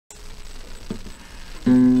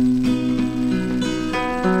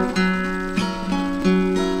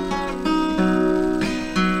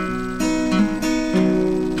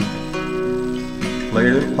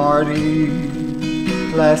Played a party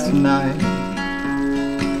last night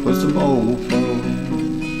for some old folks.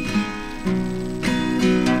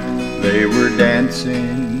 They were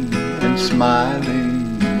dancing and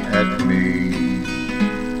smiling at me.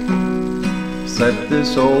 Sat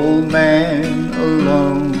this old man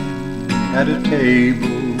alone at a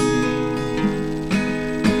table,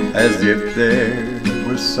 as if there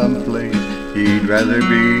was someplace he'd rather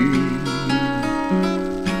be.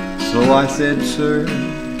 So I said, "Sir,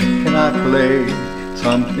 can I play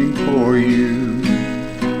something for you?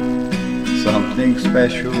 Something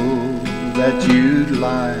special that you'd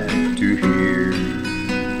like to hear?"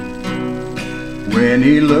 When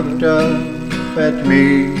he looked up at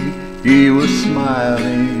me, he was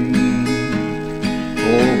smiling.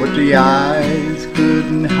 Oh, but the eyes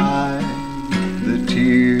couldn't hide the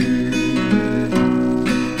tears.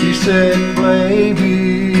 He said, "Play me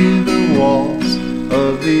the waltz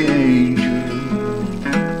of the angel,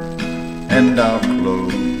 and I'll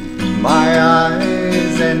close my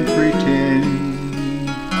eyes and pretend.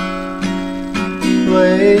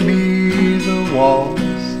 Play me the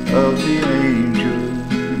waltz of the angel,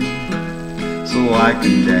 so I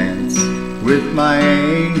can dance with my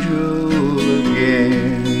angel again."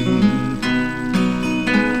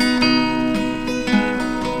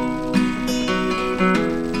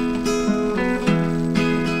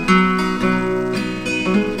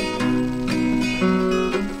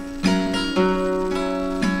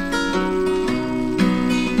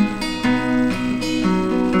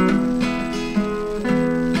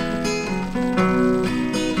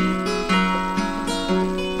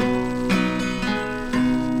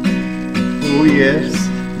 Oh yes,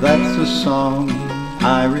 that's the song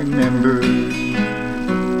I remember.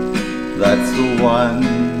 That's the one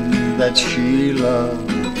that she loved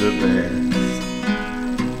the best.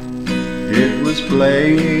 It was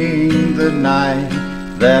playing the night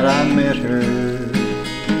that I met her,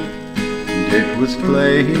 and it was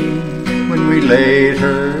playing when we laid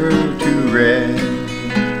her to rest.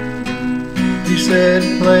 He said,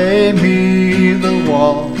 "Play me the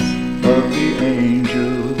waltz of the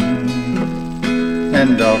angel,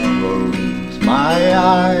 and I'll close my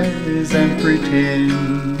eyes and pretend.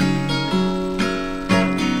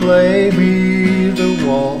 Play me the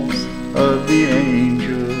waltz of the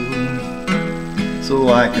angel, so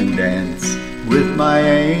I can dance with my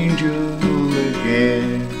angel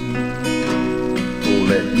again. Oh,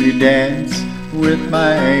 let me dance with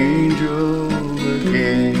my angel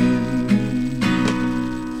again."